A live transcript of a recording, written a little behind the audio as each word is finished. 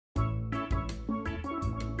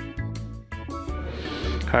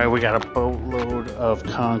Alright, we got a boatload of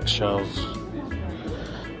conch shells,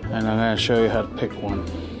 and I'm going to show you how to pick one.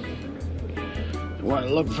 You want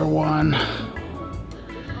to look for one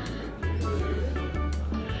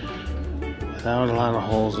without a lot of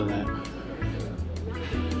holes in it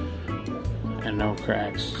and no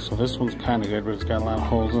cracks. So this one's kind of good, but it's got a lot of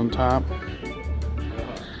holes on top.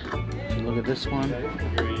 If you look at this one,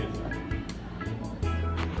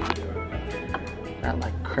 got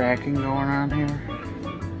like cracking going on here.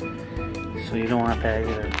 So you don't want that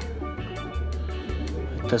either.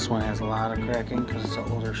 This one has a lot of cracking because it's an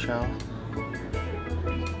older shell.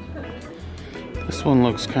 This one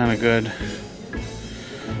looks kind of good.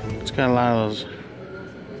 It's got a lot of those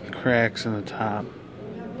cracks in the top.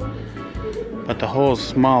 But the hole is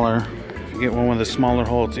smaller. If you get one with a smaller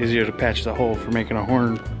hole, it's easier to patch the hole for making a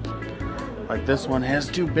horn. Like this one has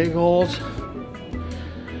two big holes.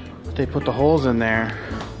 But they put the holes in there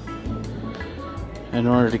in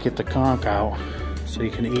order to get the conch out so you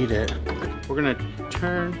can eat it. We're gonna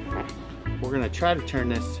try to turn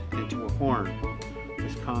this into a horn,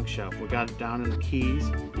 this conch shell. We got it down in the keys,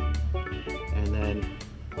 and then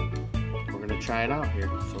we're gonna try it out here.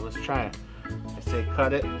 So let's try it. I say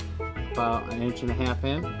cut it about 1.5 inches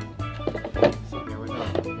in. So here we go.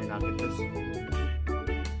 Here, now get this.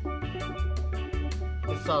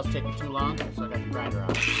 This saw's taking too long, so I got the grinder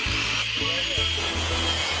out.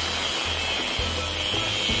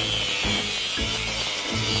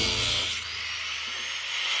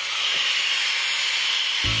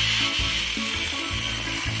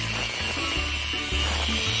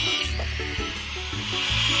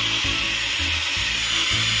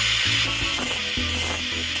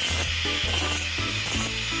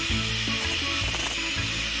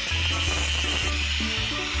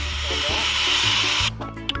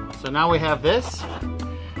 So now we have this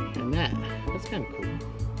and that. That's kind of cool.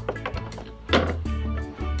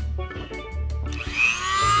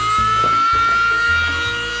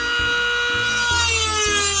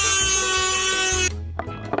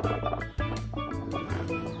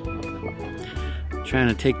 Trying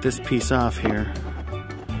to take this piece off here.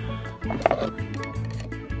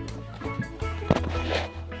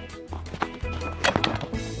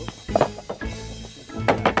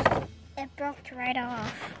 Right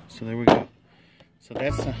off. So there we go. So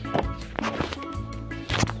that's the,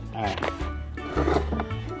 alright.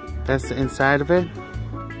 That's the inside of it.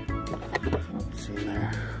 Let's see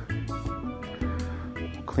there.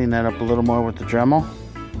 We'll clean that up a little more with the Dremel.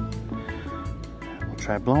 We'll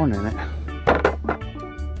try blowing in it.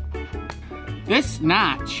 This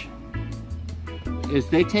notch is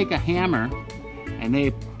they take a hammer and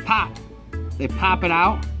they pop it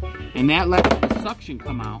out, and that lets the suction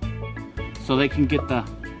come out. So they can get the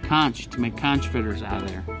conch to make conch fritters out of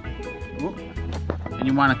there. And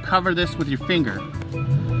you want to cover this with your finger.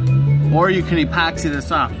 Or you can epoxy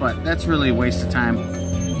this off, but that's really a waste of time.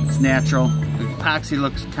 It's natural. The epoxy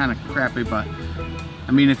looks kind of crappy, but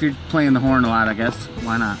I mean, if you're playing the horn a lot, I guess,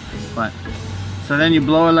 why not? But so then you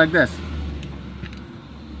blow it like this.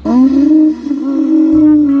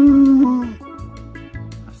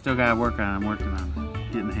 I still gotta work on it. I'm working on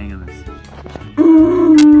it. Getting the hang of this.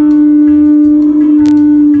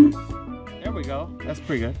 That's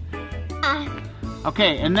pretty good.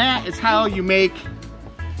 Okay, and that is how you make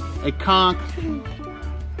a conch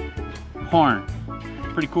horn.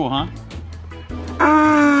 Pretty cool, huh?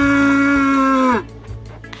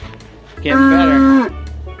 Getting better.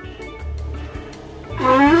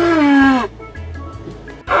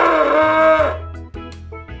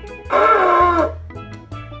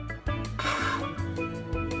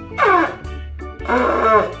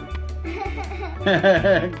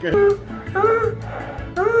 Good.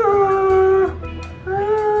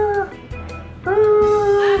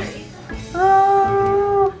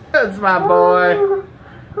 That's my boy.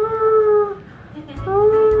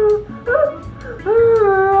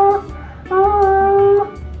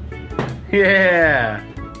 Yeah.